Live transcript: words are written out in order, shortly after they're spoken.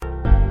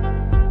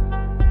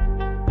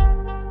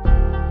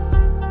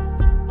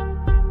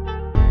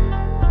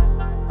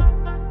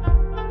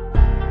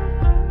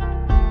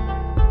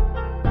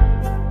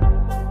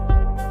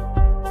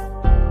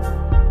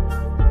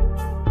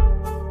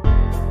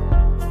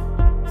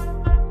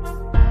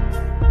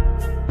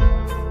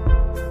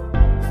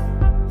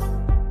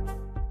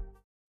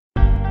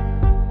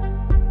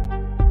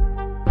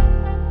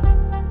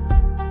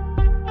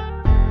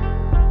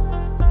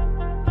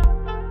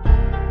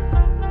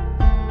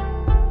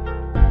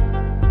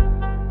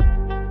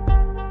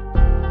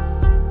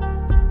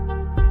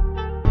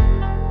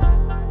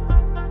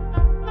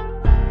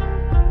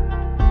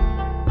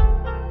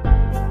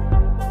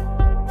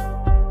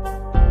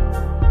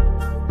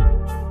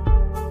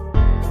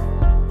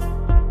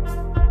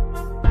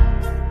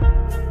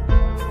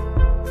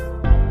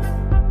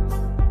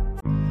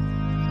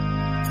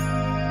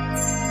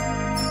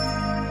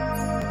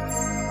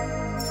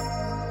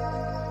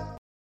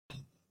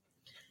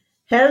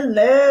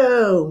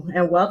Hello,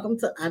 and welcome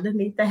to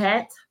Underneath the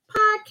Hat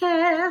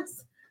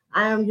podcast.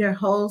 I am your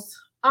host,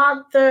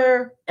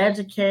 author,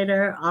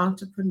 educator,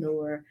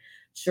 entrepreneur,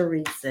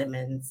 Cherie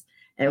Simmons,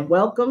 and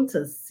welcome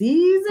to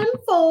season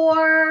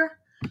 4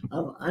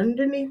 of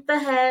Underneath the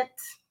Hat.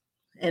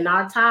 And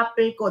our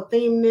topic or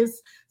theme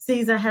this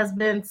season has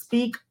been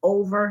Speak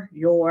Over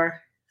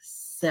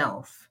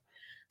Yourself.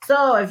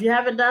 So if you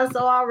haven't done so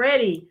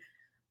already,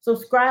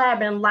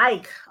 subscribe and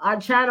like our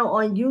channel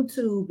on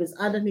YouTube. It's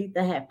Underneath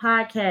the Hat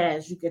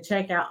Podcast. You can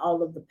check out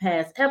all of the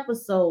past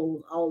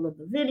episodes, all of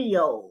the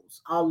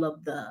videos, all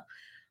of the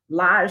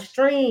live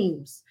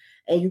streams.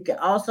 And you can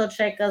also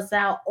check us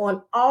out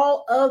on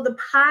all of the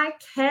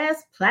podcast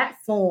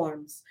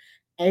platforms: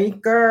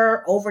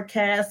 Anchor,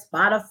 Overcast,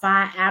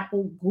 Spotify,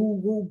 Apple,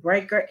 Google,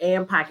 Breaker,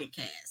 and Pocket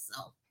Cast.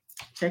 So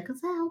check us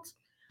out.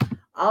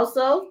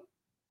 Also,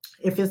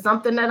 if it's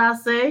something that I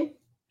say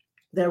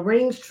that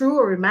rings true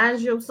or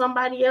reminds you of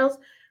somebody else,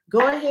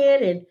 go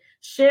ahead and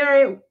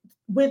share it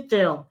with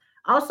them.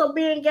 Also,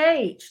 be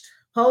engaged.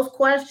 Post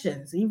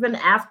questions, even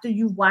after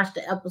you've watched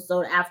the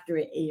episode after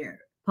it aired.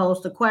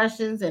 Post the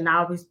questions and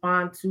I'll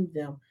respond to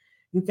them.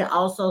 You can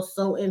also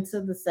sew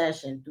into the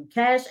session through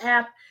Cash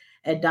App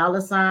at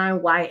 $YLAAT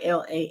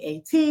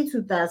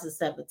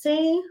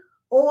 2017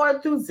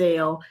 or through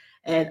Zelle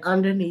at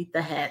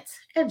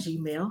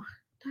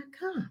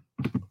underneaththehat@gmail.com.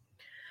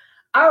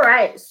 All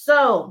right,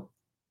 so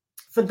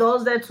for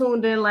those that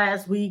tuned in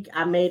last week,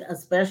 I made a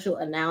special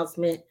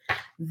announcement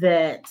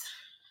that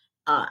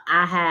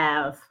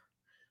the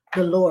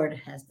Lord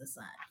has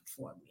decided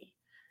for me.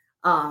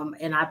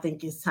 And I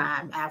think it's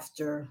time,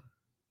 after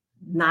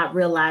not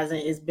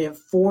realizing it's been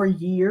 4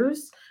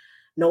 years.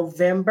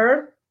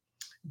 November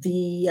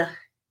the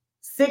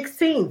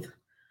 16th,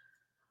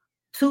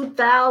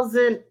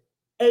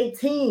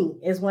 2018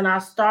 is when I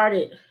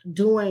started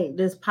doing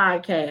this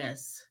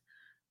podcast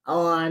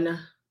on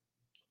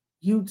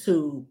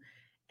YouTube.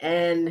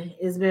 And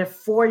it's been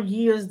 4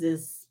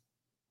 years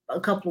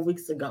a couple of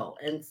weeks ago.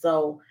 And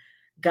so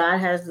God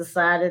has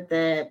decided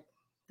that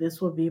this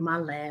will be my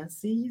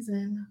last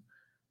season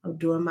of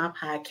doing my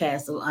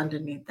podcast of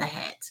Underneath the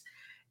Hat.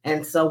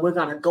 And so we're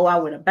going to go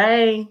out with a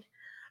bang.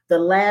 The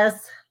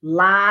last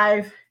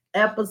live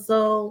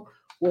episode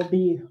will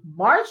be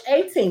March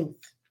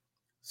 18th.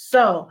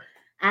 So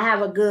I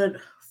have a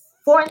good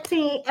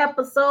 14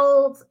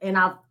 episodes, and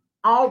I've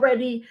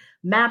already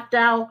mapped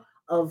out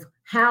of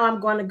how I'm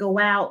going to go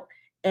out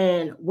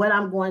and what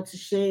I'm going to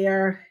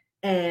share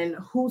and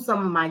who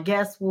some of my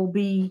guests will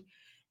be.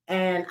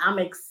 And I'm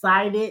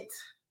excited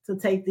to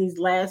take these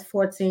last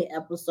 14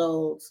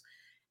 episodes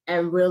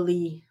and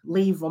really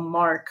leave a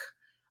mark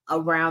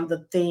around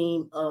the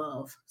theme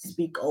of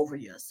speak over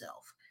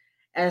yourself.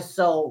 And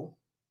so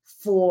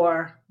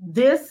for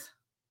this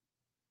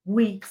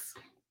week's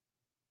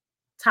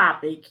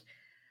topic,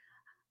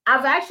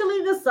 I've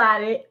actually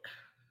decided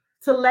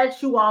to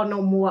let you all know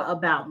more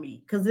about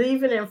me, because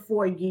even in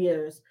 4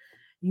 years,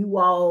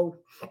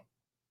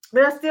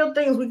 there are still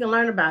things we can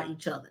learn about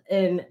each other,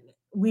 and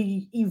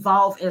we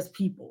evolve as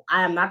people.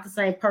 I am not the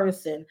same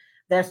person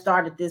that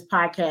started this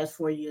podcast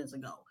 4 years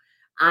ago.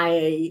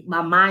 My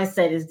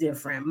mindset is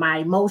different. My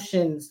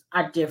emotions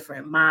are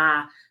different.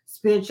 My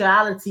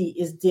spirituality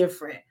is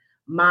different.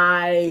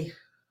 My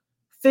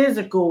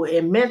physical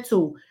and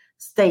mental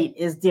state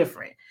is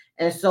different.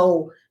 And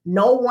so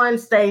no one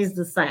stays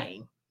the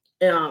same.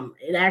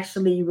 It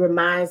actually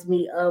reminds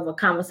me of a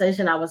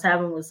conversation I was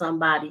having with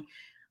somebody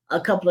a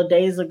couple of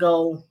days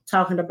ago,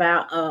 talking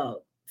about a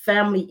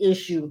family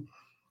issue,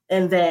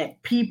 and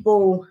that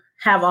people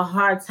have a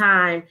hard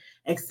time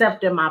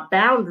accepting my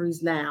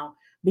boundaries now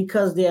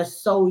because they're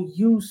so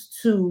used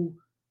to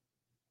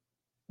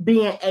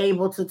being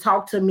able to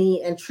talk to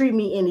me and treat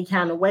me any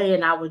kind of way,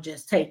 and I would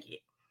just take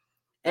it.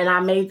 And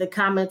I made the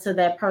comment to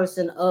that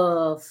person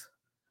of,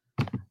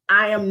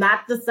 I am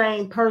not the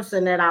same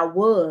person that I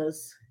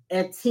was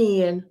at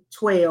 10,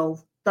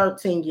 12,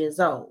 13 years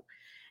old.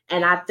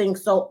 And I think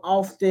so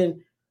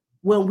often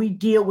when we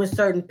deal with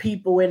certain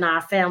people in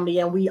our family,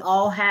 and we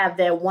all have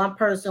that one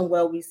person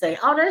where we say,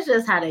 oh, that's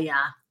just how they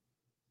are.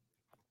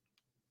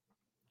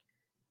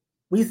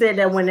 We said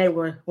that when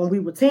we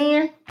were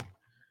 10,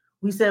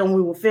 we said when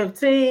we were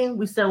 15,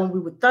 we said when we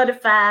were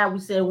 35, we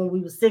said when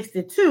we were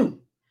 62.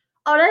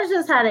 Oh, that's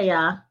just how they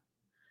are.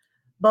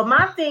 But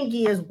my thing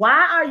is,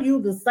 why are you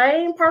the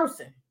same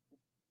person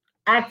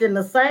acting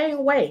the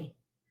same way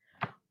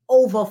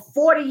over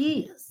 40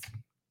 years?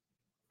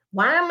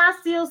 Why am I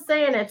still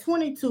saying at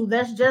 22,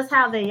 that's just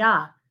how they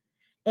are,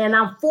 and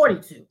I'm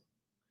 42?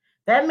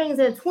 That means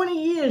in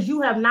 20 years,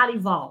 you have not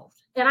evolved.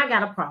 And I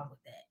got a problem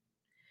with that.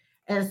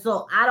 And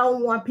so I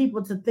don't want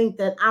people to think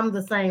that I'm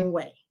the same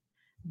way,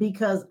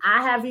 because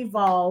I have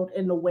evolved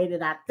in the way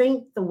that I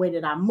think, the way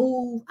that I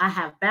move. I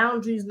have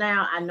boundaries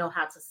now. I know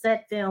how to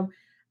set them.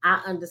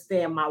 I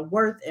understand my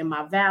worth and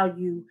my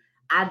value.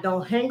 I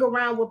don't hang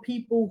around with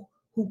people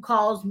who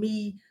cause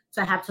me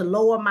to have to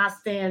lower my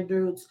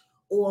standards,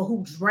 or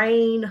who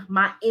drain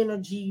my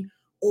energy,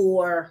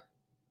 or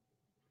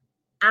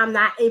I'm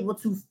not able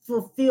to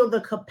fulfill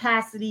the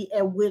capacity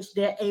at which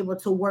they're able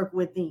to work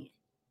within.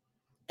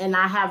 And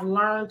I have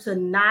learned to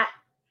not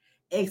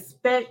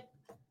expect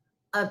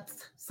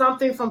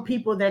something from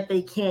people that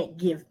they can't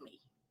give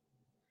me.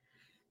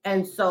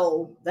 And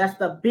so that's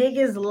the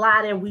biggest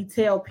lie that we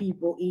tell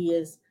people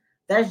is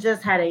that's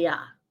just how they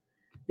are.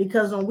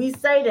 Because when we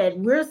say that,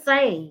 we're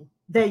saying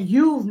that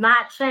you've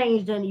not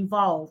changed and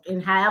evolved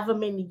in however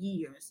many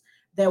years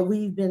that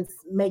we've been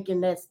making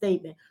that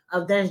statement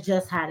of that's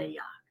just how they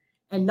are.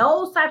 And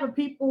those type of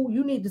people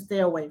you need to stay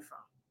away from,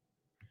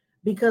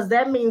 because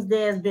that means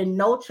there's been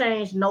no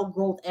change, no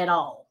growth at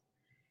all.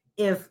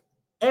 If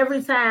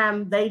every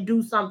time they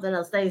do something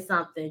or say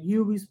something,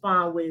 you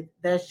respond with,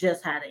 that's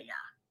just how they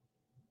are.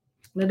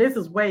 Now, this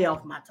is way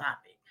off my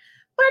topic,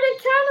 but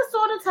it kind of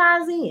sort of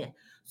ties in.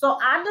 So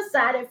I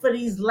decided for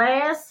these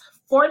last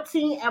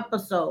 14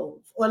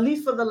 episodes, or at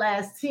least for the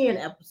last 10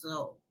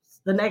 episodes,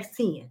 the next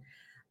 10,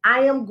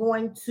 I am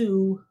going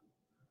to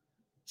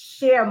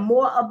share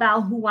more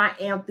about who I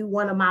am through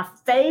one of my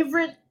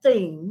favorite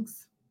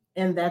things,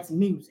 and that's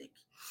music.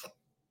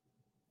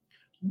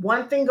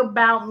 One thing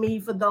about me,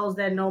 for those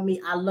that know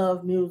me, I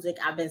love music.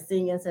 I've been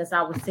singing since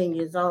I was 10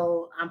 years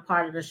old. I'm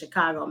part of the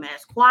Chicago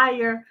Mass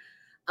Choir.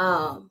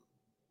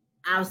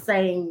 I've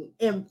sang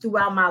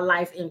throughout my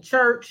life in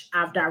church.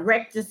 I've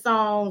directed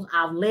songs.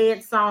 I've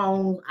led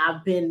songs.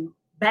 I've been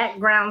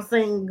background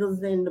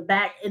singers in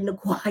the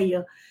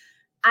choir.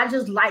 I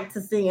just like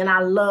to sing and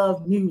I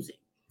love music.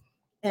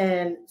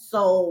 And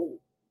so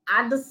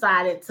I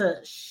decided to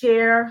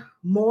share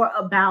more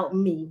about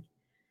me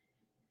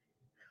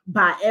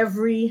by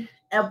every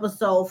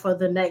episode for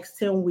the next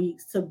 10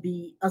 weeks to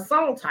be a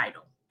song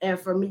title, and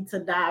for me to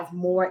dive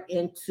more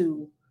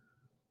into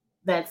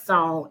that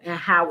song and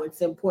how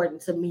it's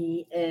important to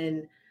me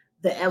and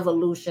the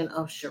evolution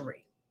of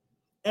Cherie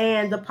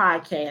and the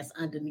podcast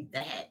underneath the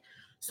hat.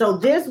 So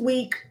this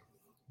week,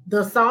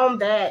 the song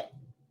that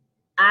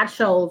I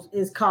chose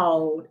is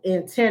called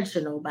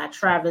Intentional by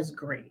Travis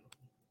Green.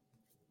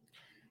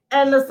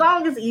 And the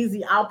song is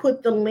easy. I'll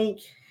put the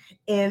link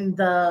in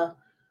the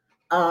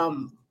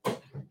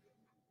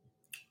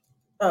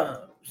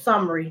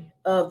summary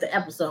of the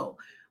episode.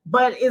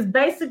 But it's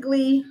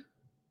basically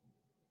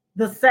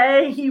the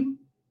same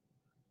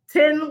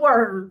 10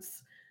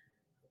 words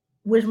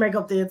which make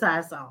up the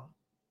entire song.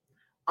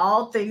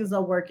 All things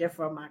are working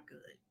for my good.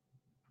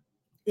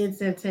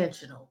 It's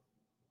intentional.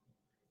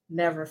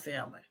 Never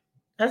failing.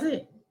 That's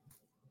it.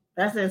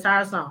 That's the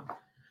entire song.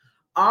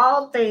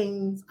 All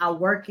things are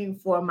working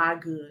for my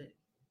good.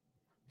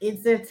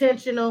 It's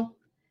intentional.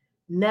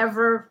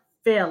 Never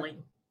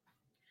failing.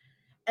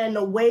 And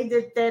the way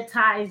that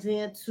ties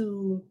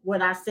into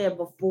what I said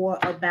before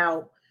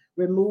about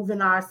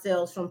removing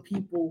ourselves from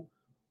people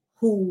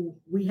who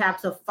we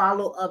have to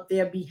follow up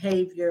their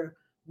behavior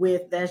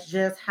with, that's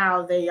just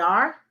how they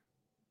are.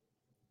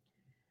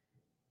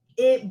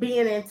 It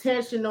being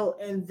intentional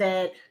in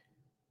that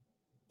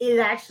it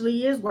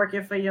actually is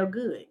working for your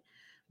good.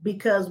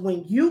 Because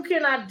when you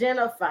can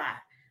identify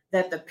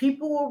that the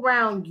people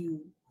around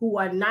you who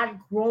are not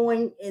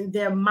growing in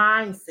their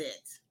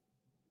mindset,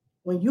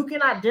 when you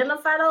can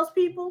identify those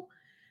people,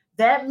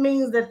 that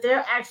means that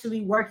they're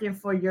actually working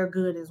for your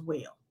good as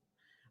well.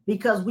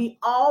 Because we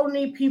all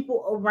need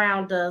people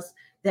around us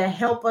that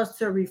help us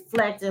to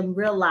reflect and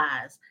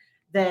realize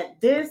that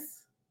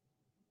this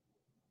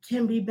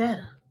can be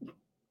better.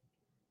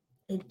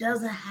 It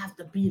doesn't have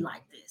to be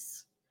like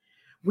this.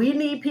 We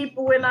need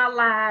people in our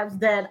lives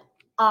that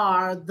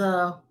are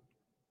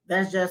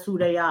that's just who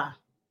they are.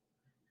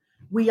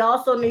 We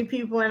also need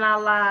people in our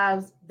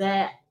lives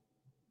that,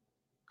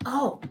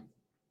 oh,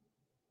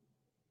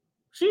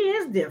 she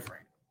is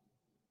different.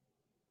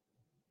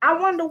 I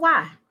wonder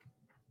why.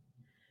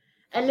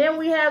 And then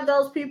we have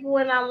those people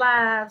in our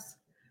lives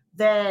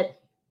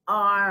that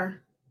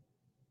are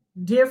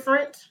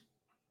different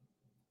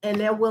and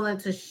they're willing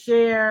to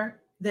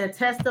share their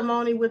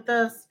testimony with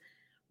us,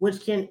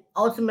 which can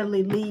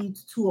ultimately lead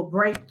to a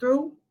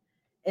breakthrough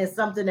in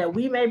something that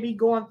we may be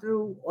going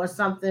through or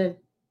something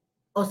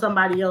or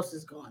somebody else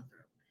is going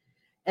through.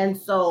 And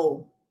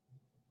so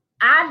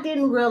I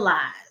didn't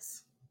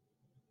realize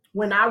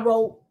when I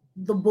wrote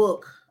the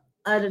book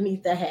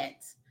Underneath the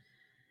Hat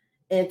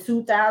in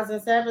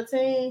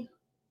 2017,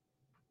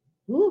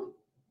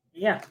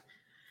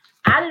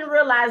 I didn't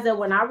realize that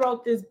when I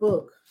wrote this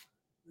book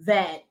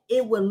that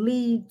it would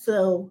lead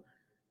to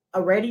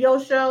a radio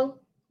show,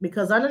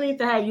 because Underneath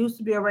the Hat used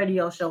to be a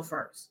radio show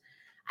first.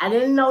 I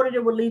didn't know that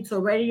it would lead to a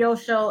radio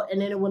show,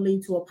 and then it would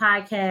lead to a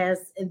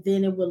podcast, and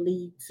then it would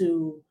lead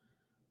to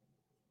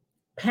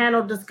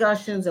panel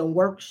discussions and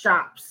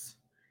workshops.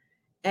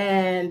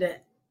 And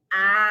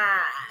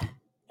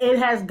it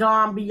has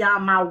gone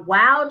beyond my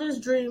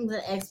wildest dreams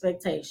and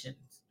expectations.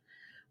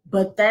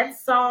 But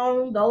those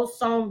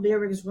song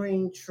lyrics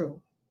ring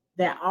true,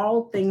 that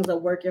all things are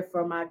working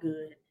for my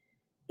good.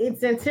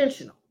 It's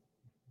intentional,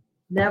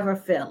 never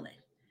failing.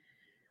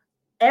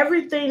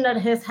 Everything that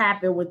has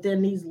happened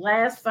within these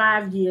last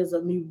 5 years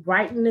of me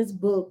writing this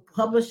book,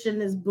 publishing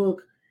this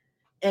book,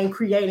 and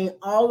creating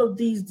all of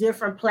these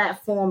different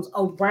platforms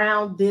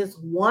around this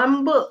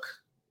one book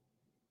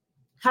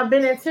have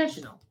been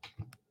intentional.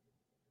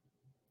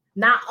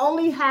 Not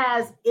only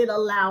has it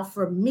allowed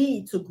for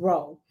me to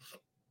grow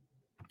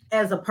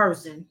as a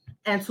person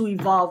and to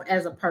evolve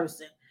as a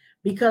person,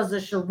 because the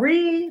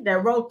Cherie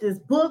that wrote this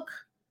book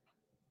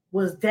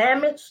was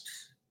damaged,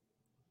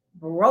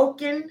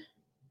 broken,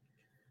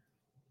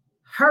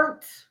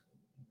 hurt,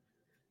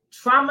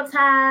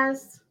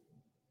 traumatized,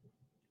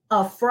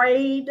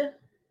 afraid,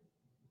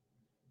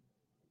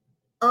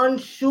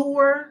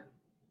 unsure,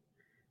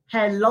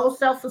 had low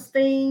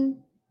self-esteem,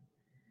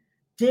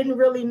 didn't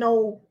really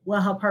know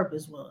what her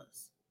purpose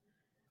was.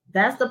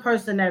 That's the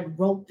person that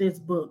wrote this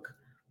book,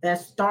 that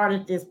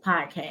started this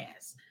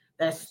podcast,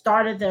 that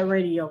started that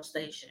radio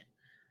station.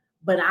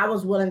 But I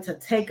was willing to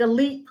take a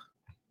leap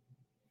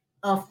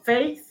of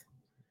faith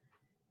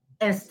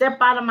and step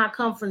out of my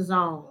comfort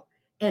zone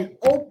and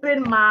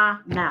open my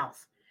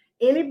mouth.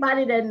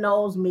 Anybody that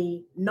knows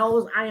me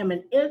knows I am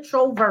an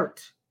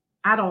introvert.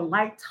 I don't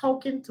like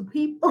talking to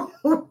people.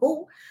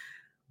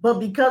 But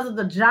because of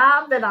the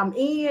job that I'm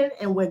in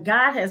and where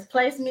God has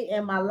placed me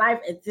in my life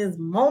at this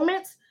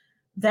moment,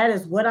 that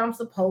is what I'm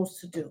supposed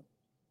to do.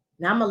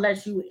 Now I'm going to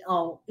let you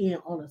all in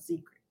on a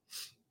secret.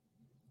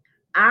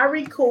 I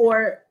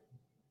record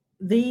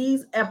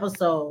these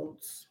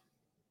episodes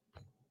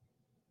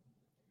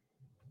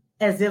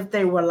as if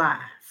they were live.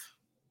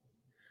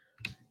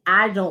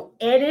 I don't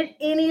edit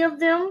any of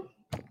them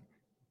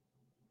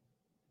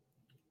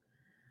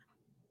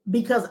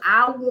because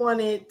I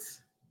wanted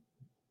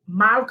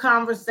my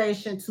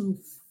conversation to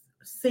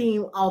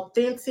seem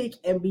authentic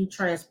and be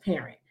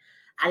transparent.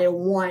 I didn't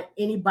want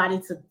anybody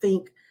to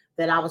think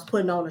that I was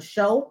putting on a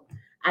show.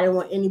 I didn't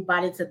want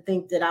anybody to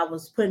think that I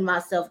was putting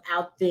myself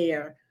out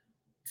there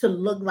to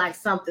look like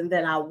something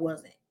that I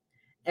wasn't.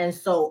 And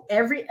so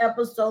every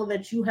episode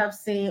that you have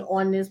seen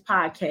on this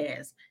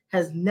podcast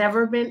has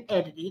never been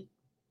edited.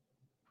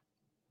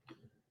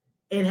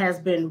 It has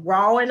been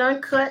raw and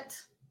uncut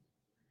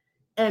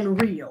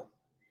and real.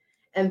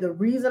 And the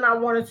reason I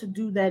wanted to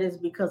do that is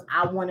because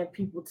I wanted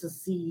people to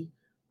see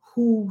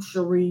who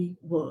Cherie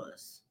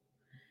was.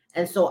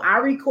 And so I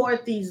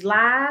record these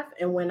live,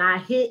 and when I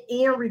hit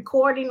end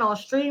recording on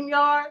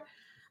StreamYard,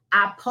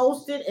 I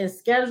post it and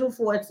schedule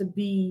for it to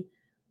be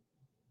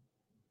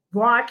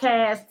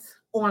broadcast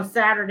on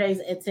Saturdays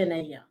at 10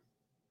 a.m.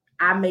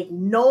 I make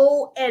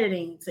no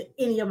editing to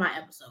any of my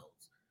episodes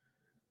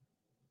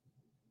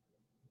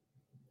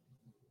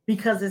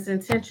because it's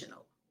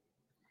intentional.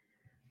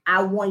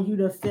 I want you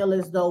to feel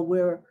as though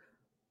we're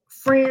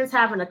friends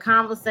having a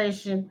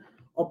conversation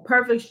or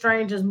perfect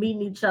strangers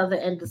meeting each other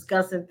and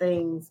discussing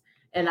things.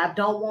 And I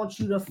don't want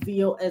you to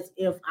feel as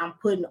if I'm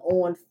putting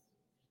on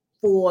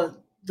for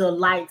the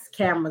lights,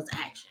 cameras,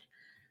 action.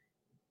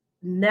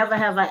 Never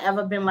have I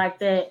ever been like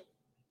that.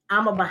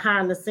 I'm a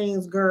behind the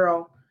scenes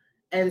girl.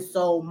 And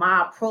so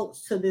my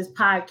approach to this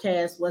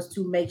podcast was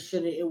to make sure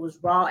that it was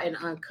raw and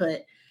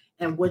uncut.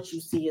 And what you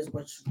see is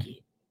what you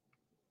get.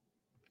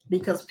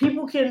 Because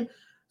people can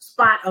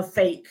spot a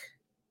fake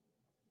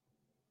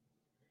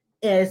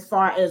as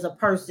far as a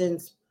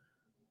person's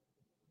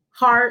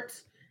heart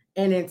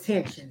and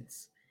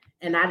intentions.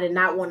 And I did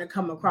not want to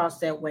come across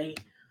that way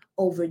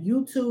over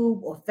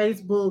YouTube or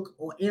Facebook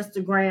or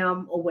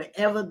Instagram or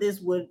wherever this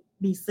would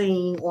be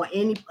seen on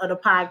any of the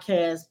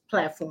podcast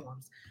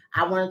platforms.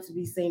 I wanted to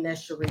be seen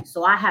as Cherie.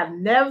 So I have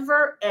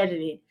never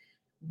edited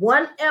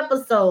one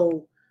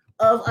episode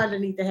of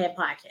Underneath the Hat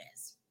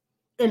podcast.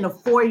 In the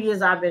 4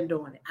 years I've been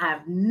doing it, I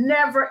have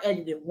never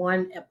edited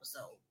one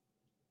episode.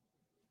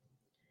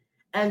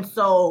 And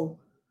so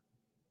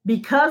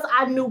because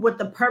I knew what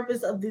the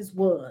purpose of this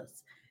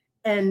was,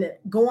 and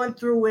going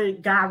through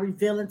it, God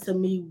revealing to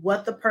me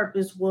what the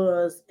purpose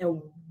was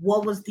and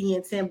what was the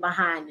intent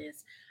behind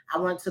this, I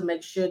wanted to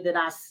make sure that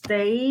I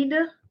stayed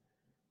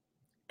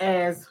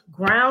as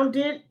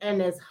grounded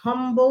and as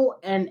humble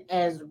and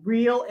as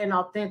real and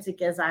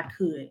authentic as I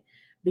could.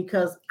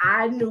 Because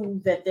I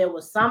knew that there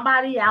was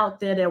somebody out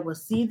there that would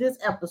see this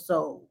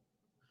episode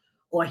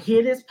or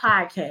hear this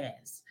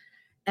podcast,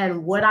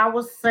 and what I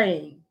was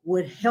saying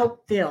would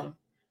help them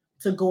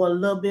to go a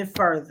little bit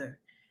further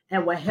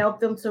and would help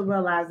them to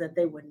realize that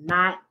they were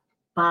not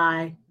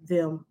by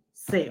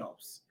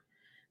themselves.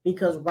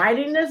 Because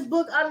writing this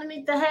book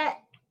Underneath the Hat,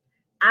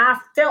 I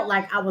felt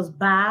like I was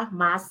by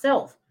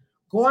myself.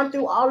 Going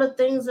through all the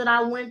things that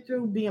I went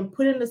through, being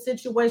put in the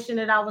situation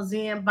that I was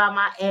in by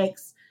my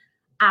ex,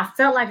 I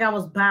felt like I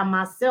was by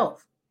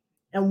myself.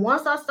 And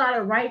once I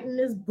started writing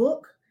this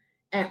book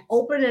and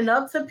opening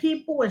up to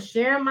people and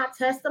sharing my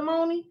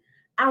testimony,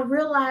 I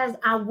realized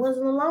I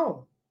wasn't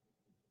alone.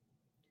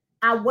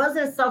 I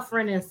wasn't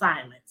suffering in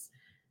silence.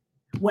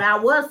 Well, I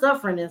was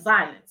suffering in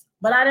silence,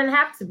 but I didn't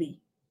have to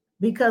be,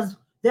 because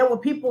there were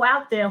people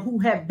out there who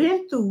had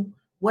been through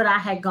what I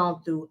had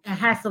gone through and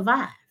had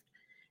survived.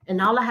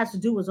 And all I had to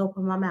do was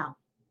open my mouth.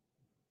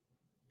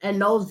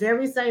 And those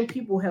very same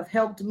people have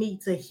helped me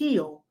to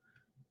heal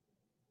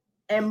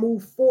and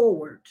move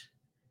forward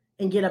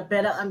and get a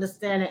better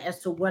understanding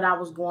as to what I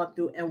was going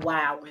through and why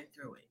I went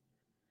through it.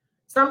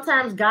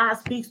 Sometimes God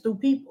speaks through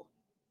people.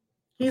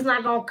 He's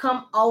not going to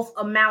come off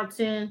a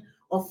mountain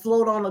or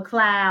float on the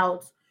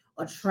clouds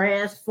or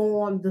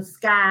transform the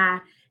sky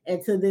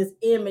into this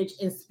image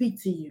and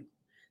speak to you.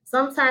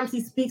 Sometimes he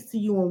speaks to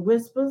you in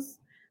whispers.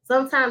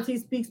 Sometimes he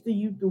speaks to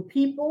you through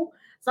people.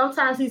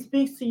 Sometimes he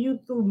speaks to you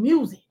through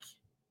music.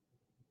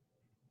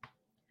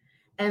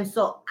 And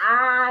so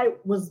I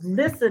was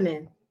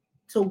listening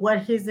to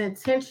what his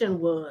intention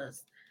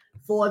was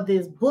for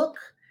this book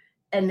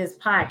and this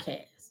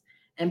podcast.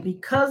 And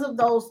because of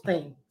those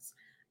things,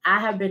 I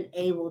have been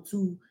able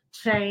to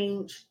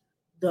change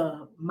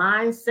the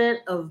mindset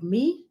of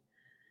me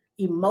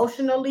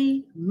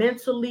emotionally,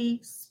 mentally,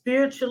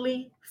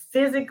 spiritually,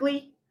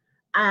 physically.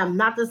 I am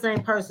not the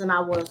same person I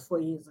was 4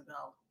 years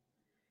ago.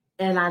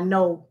 And I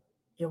know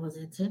it was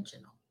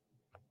intentional.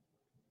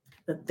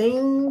 The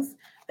things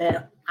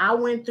that I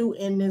went through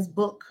in this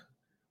book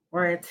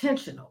were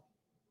intentional.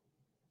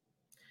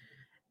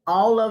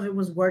 All of it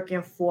was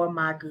working for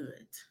my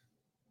good.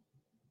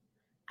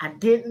 I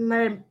didn't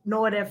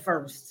know it at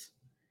first.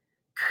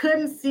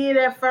 Couldn't see it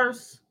at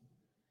first.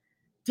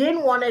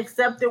 Didn't want to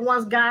accept it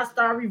once God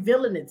started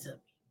revealing it to me.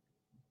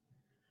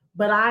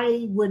 But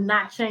I would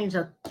not change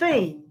a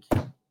thing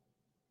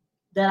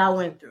that I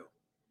went through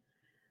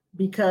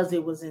because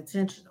it was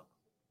intentional.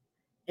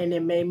 And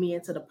it made me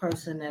into the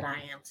person that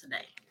I am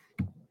today.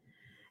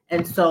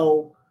 And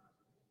so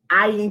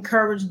I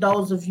encourage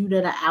those of you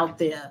that are out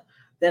there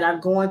that are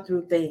going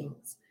through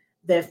things,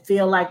 that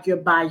feel like you're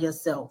by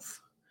yourself,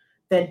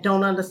 that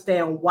don't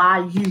understand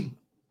why you.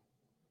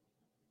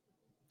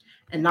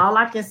 And all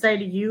I can say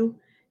to you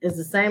is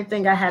the same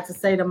thing I had to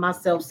say to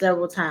myself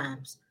several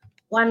times.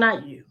 Why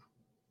not you?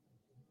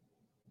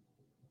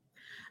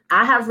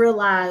 I have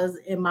realized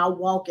in my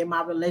walk, in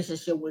my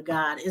relationship with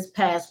God, it's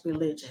past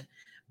religion.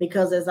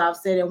 Because as I've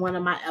said in one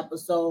of my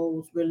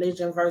episodes,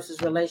 religion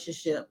versus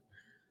relationship,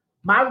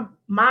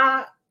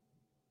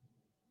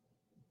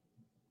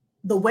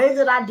 the way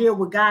that I deal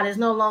with God is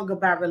no longer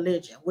about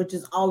religion, which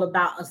is all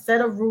about a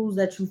set of rules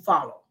that you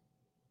follow.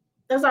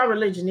 That's all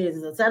religion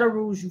is a set of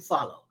rules you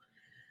follow.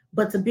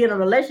 But to be in a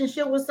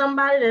relationship with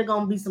somebody, there's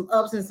going to be some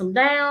ups and some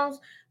downs.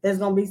 There's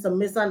going to be some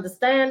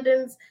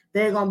misunderstandings.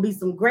 There's going to be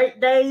some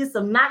great days,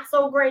 some not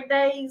so great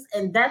days.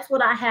 And that's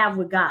what I have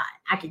with God.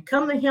 I can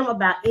come to him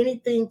about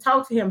anything,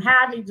 talk to him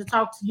how I need to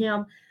talk to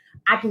him.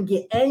 I can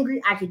get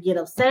angry. I can get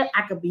upset.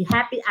 I can be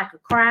happy. I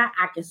could cry.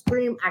 I can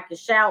scream. I can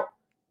shout.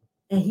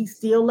 And he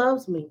still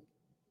loves me.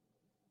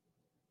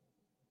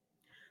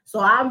 So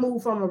I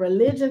moved from a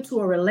religion to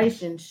a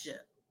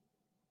relationship.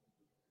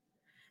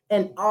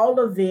 And all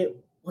of it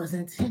was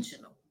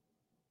intentional.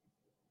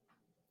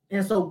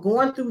 And so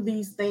going through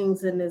these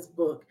things in this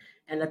book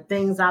and the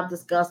things I've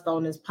discussed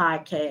on this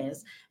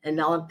podcast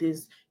and on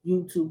this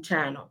YouTube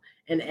channel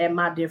and at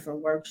my different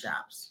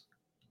workshops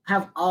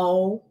have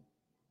all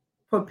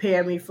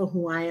prepared me for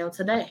who I am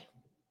today.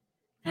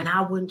 And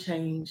I wouldn't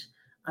change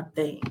a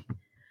thing.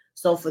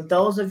 So for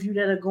those of you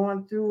that are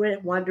going through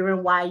it,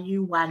 wondering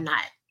why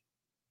not?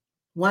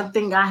 One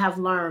thing I have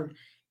learned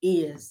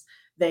is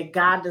that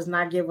God does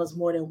not give us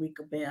more than we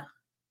could bear.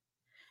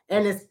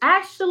 And it's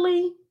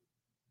actually,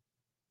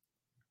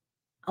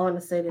 I want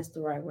to say this the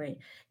right way.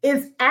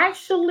 It's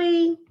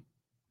actually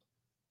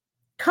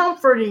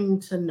comforting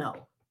to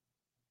know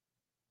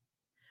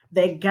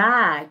that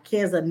God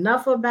cares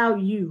enough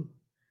about you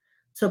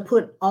to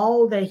put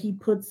all that he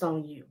puts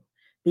on you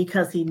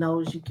because he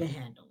knows you can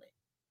handle it.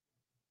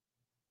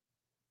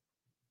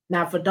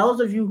 Now, for those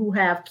of you who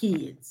have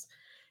kids,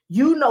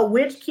 you know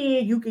which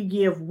kid you can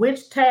give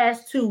which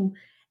task to,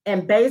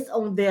 and based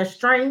on their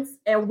strengths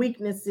and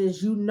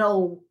weaknesses, you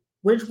know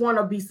which one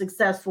will be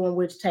successful in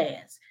which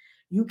task.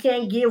 You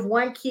can't give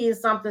one kid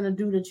something to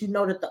do that you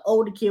know that the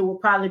older kid will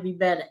probably be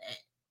better at.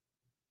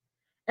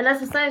 And that's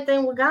the same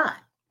thing with God.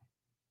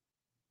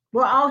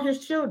 We're all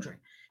his children.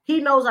 He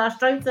knows our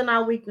strengths and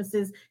our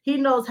weaknesses. He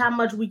knows how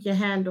much we can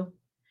handle.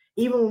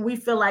 Even when we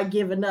feel like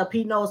giving up,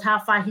 he knows how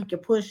far he can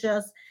push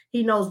us.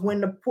 He knows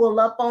when to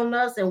pull up on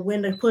us and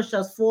when to push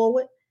us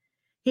forward.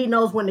 He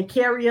knows when to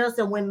carry us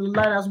and when to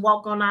let us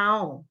walk on our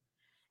own.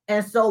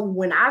 And so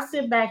when I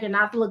sit back and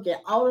I look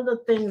at all of the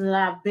things that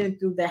I've been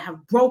through that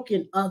have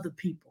broken other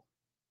people,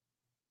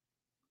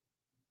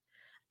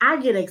 I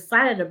get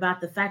excited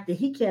about the fact that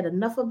he cared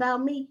enough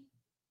about me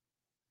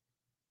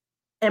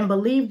and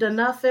believed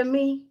enough in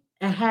me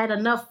and had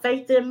enough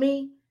faith in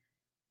me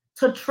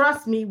to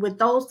trust me with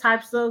those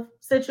types of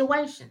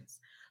situations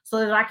so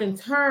that I can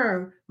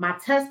turn my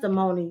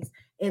testimonies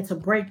into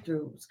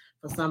breakthroughs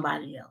for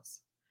somebody else.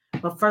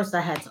 But first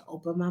I had to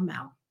open my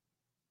mouth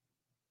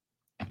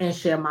and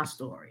share my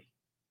story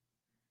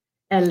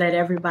and let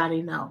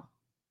everybody know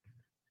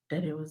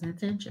that it was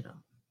intentional.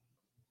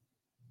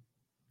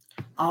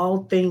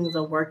 All things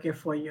are working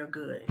for your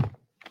good.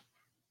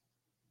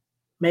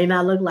 May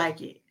not look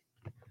like it,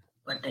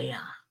 but they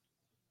are.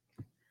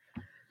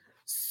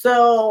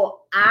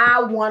 So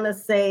I want to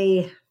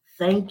say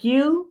thank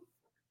you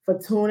for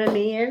tuning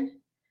in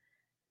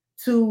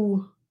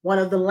to one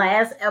of the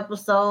last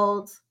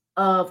episodes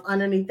of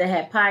Underneath the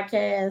Hat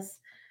podcast.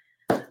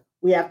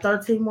 We have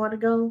 13 more to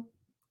go.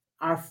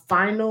 Our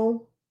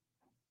final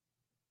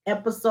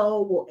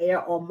episode will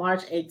air on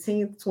March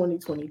 18th,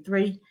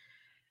 2023.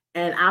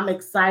 And I'm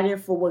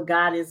excited for what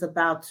God is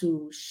about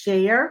to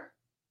share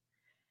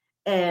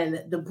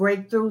and the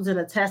breakthroughs and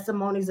the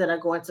testimonies that are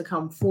going to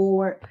come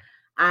forward.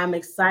 I'm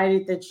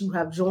excited that you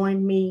have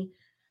joined me.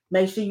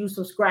 Make sure you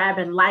subscribe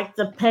and like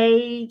the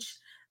page.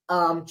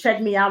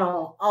 Check me out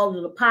on all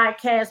of the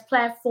podcast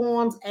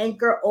platforms: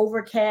 Anchor,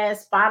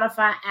 Overcast,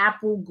 Spotify,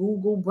 Apple,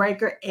 Google,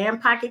 Breaker,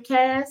 and Pocket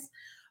Cast.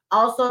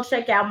 Also,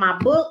 check out my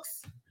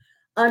books,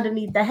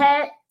 Underneath the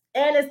Hat,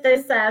 and It's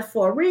Their Size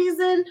for a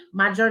Reason,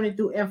 My Journey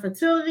Through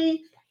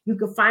Infertility. You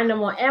can find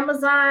them on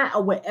Amazon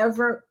or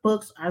wherever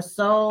books are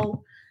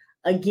sold.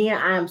 Again,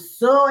 I am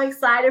so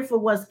excited for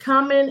what's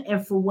coming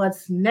and for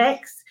what's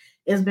next.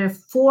 It's been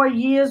 4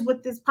 years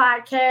with this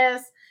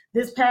podcast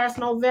this past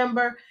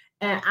November,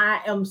 and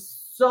I am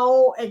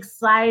so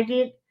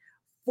excited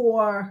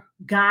for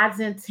God's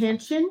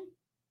intention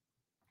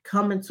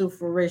coming to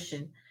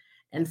fruition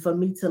and for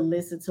me to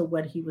listen to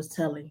what he was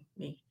telling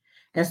me.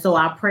 And so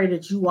I pray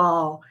that you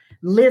all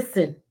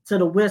listen to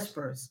the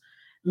whispers,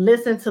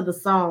 listen to the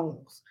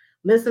songs,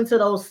 listen to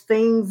those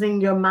things in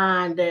your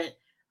mind that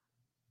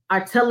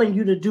are telling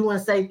you to do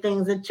and say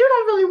things that you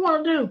don't really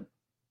want to do.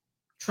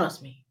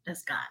 Trust me,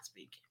 that's God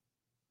speaking.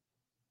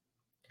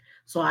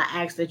 So I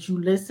ask that you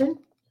listen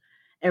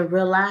and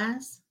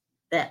realize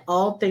that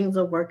all things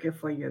are working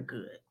for your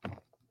good.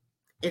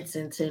 It's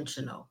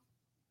intentional,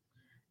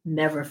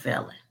 never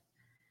failing.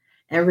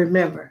 And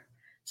remember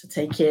to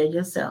take care of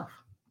yourself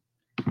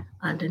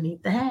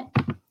underneath the hat.